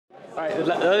Alright,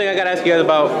 the other thing I gotta ask you guys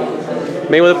about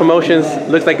Mayweather Promotions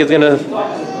looks like it's gonna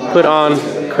put on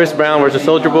Chris Brown versus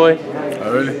Soulja Boy.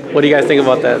 Oh, really? What do you guys think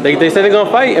about that? They said they're gonna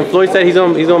fight, and Floyd said he's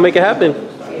gonna make it happen.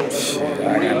 Shit,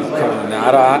 I got no comment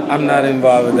now. I'm not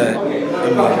involved with that.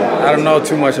 I don't know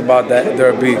too much about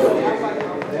their beef.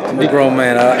 I'm a grown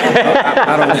man.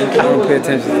 I don't pay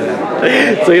attention to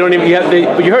that. So you don't even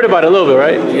but you heard about it a little bit,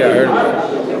 right? Yeah, I heard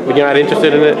about it. But you're not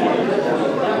interested in it?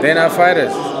 They're not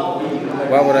fighters.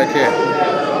 Why would I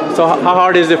care? So how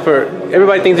hard is it for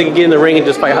everybody thinks they can get in the ring and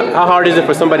just fight? How hard is it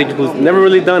for somebody who's never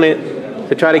really done it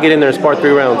to try to get in there and spar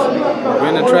 3 rounds? We're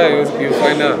in the track. You'll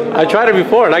find out. I tried it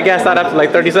before and I gassed out after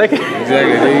like 30 seconds. Exactly.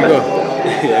 There you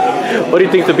go. What do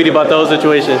you think, Tabiti, about the whole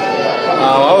situation?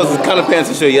 I was kind of paying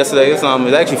attention yesterday. It's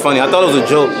actually funny. I thought it was a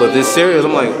joke, but it's serious.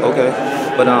 I'm like, okay.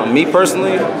 But me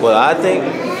personally, what I think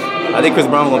Chris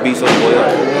Brown gonna beat Soulja Boy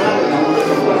up.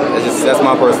 That's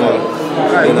my personal.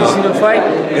 Right, you see the fight?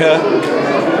 Yeah.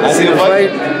 I see the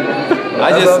fight.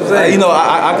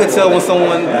 I could tell when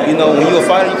someone, when you're a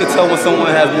fighter, you can tell when someone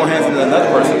has more hands than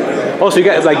another person. Oh, so you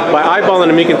guys like by eyeballing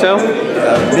them, you can tell?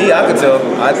 Me, I can tell.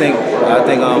 I think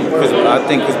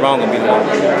Chris Brown gonna beat him up.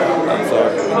 I'm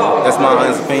sorry. That's my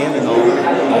honest opinion.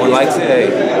 No one likes it. Hey.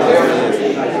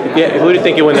 Yeah. Who do you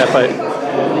think you win that fight?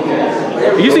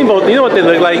 You seen both. You know what they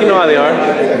look like. You know how they are.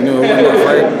 You know who won that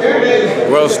fight?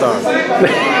 World Star.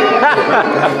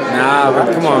 Nah,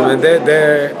 but come on, man.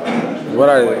 They're what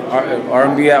are they?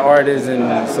 R&B artists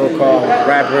and so-called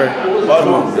rapper.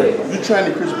 Come on, man. You trying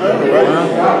to Chris Brown,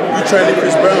 right? You trying to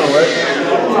Chris Brown, right?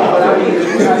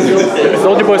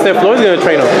 Soulja Boy said Floyd's gonna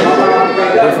train him.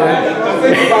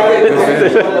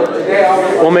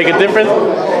 Won't make a difference?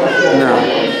 No.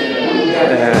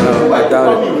 I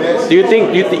doubt it. Do you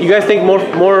think you guys think more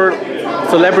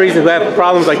celebrities who have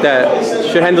problems like that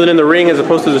should handle it in the ring as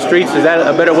opposed to the streets? Is that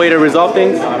a better way to resolve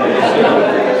things? Yeah,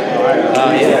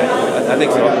 I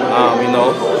think so.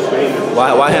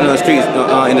 Why handle the streets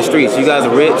in the streets? You guys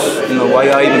are rich. Why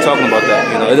y'all even talking about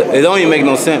that? It don't even make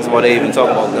no sense why they even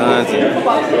talking about guns.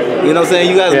 And, you know what I'm saying?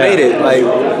 You guys made it. Like,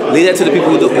 leave that to the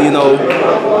people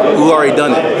who already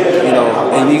done it.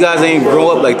 And you guys ain't grow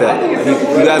up like that.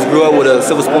 You guys grew up with a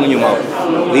silver spoon in your mouth.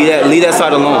 Leave that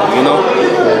side alone.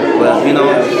 But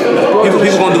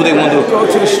people gonna do what they want to do. Go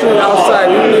to the street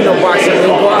outside. You don't need no boxing.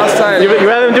 Go outside. You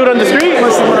rather than do it on the street?